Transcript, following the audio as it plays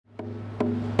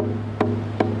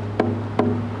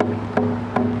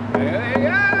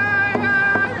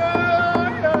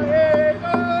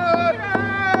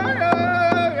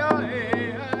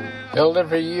Held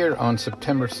every year on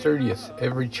September 30th,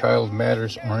 Every Child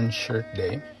Matters Orange Shirt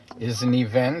Day is an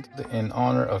event in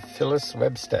honor of Phyllis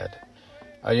Webstad,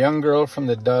 a young girl from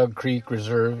the Dog Creek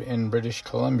Reserve in British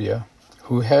Columbia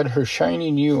who had her shiny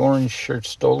new orange shirt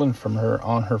stolen from her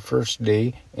on her first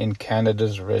day in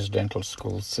Canada's residential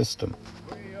school system.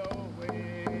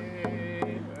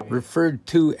 Referred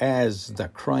to as the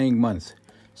Crying Month,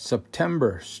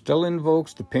 September still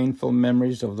invokes the painful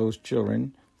memories of those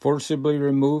children forcibly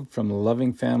removed from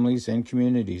loving families and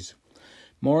communities.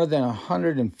 More than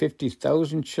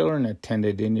 150,000 children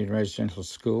attended Indian residential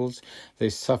schools. They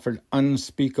suffered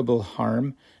unspeakable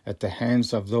harm at the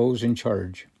hands of those in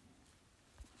charge.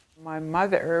 My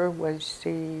mother was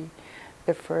the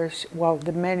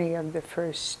many of the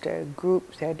first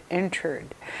groups that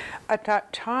entered. At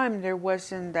that time, there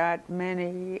wasn't that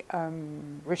many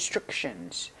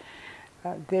restrictions.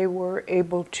 They were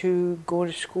able to go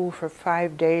to school for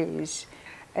 5 days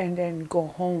and then go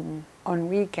home on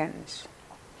weekends.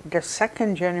 The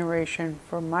second generation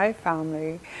for my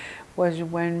family was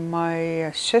when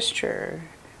my sister,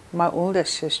 my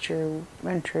oldest sister,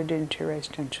 entered into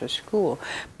residential school.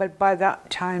 But by that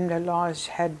time, the laws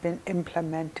had been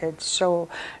implemented, so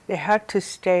they had to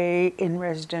stay in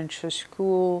residential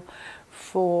school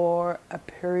for a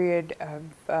period of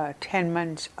 10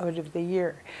 months out of the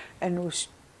year. And those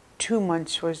 2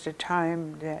 months was the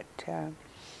time that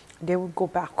they would go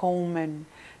back home and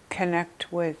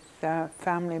connect with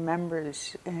family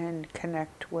members and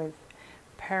connect with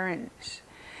parents.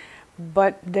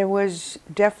 But there was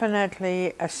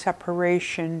definitely a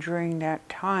separation during that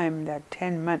time, that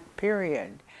 10-month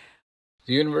period.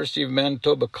 The University of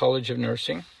Manitoba College of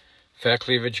Nursing,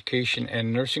 Faculty of Education,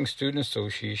 and Nursing Student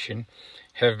Association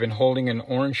have been holding an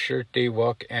Orange Shirt Day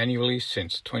walk annually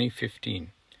since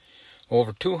 2015.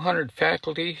 Over 200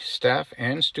 faculty, staff,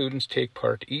 and students take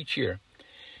part each year,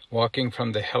 walking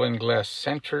from the Helen Glass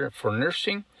Center for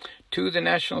Nursing to the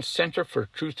National Center for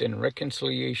Truth and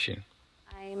Reconciliation.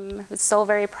 I'm so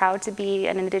very proud to be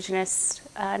an Indigenous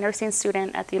nursing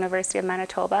student at the University of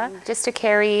Manitoba, just to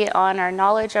carry on our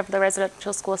knowledge of the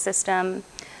residential school system,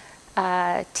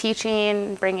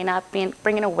 teaching, bringing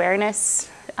awareness.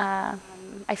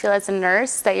 I feel as a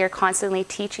nurse that you're constantly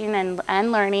teaching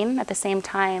and learning at the same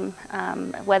time,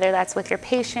 whether that's with your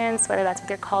patients, whether that's with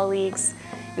your colleagues,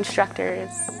 instructors.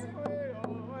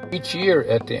 Each year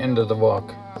at the end of the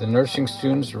walk, the nursing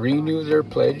students renew their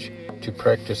pledge to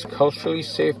practice culturally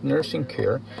safe nursing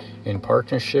care in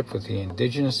partnership with the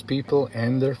Indigenous people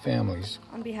and their families.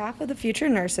 On behalf of the future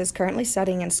nurses currently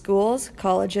studying in schools,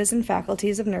 colleges, and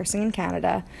faculties of nursing in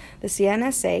Canada, the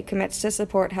CNSA commits to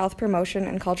support health promotion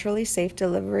and culturally safe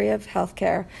delivery of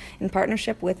healthcare in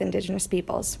partnership with Indigenous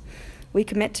peoples. We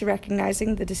commit to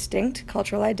recognizing the distinct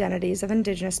cultural identities of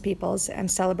Indigenous peoples and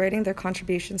celebrating their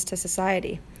contributions to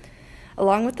society.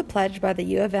 Along with the pledge by the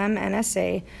U of M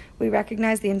NSA, we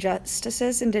recognize the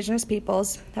injustices Indigenous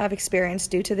peoples have experienced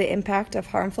due to the impact of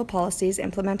harmful policies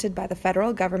implemented by the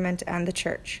federal government and the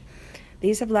Church.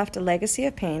 These have left a legacy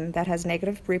of pain that has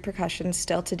negative repercussions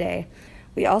still today.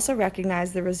 We also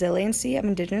recognize the resiliency of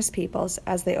Indigenous peoples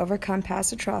as they overcome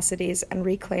past atrocities and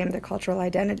reclaim their cultural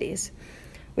identities.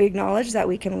 We acknowledge that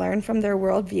we can learn from their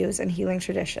worldviews and healing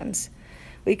traditions.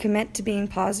 We commit to being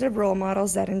positive role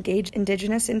models that engage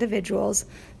Indigenous individuals,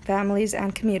 families,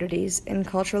 and communities in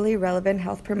culturally relevant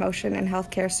health promotion and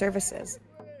healthcare services.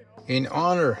 In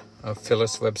honor of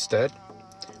Phyllis Webstad,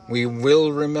 we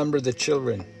will remember the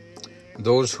children,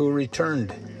 those who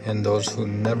returned and those who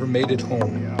never made it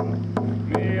home.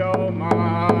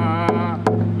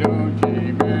 Don't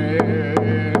keep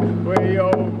it way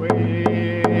away.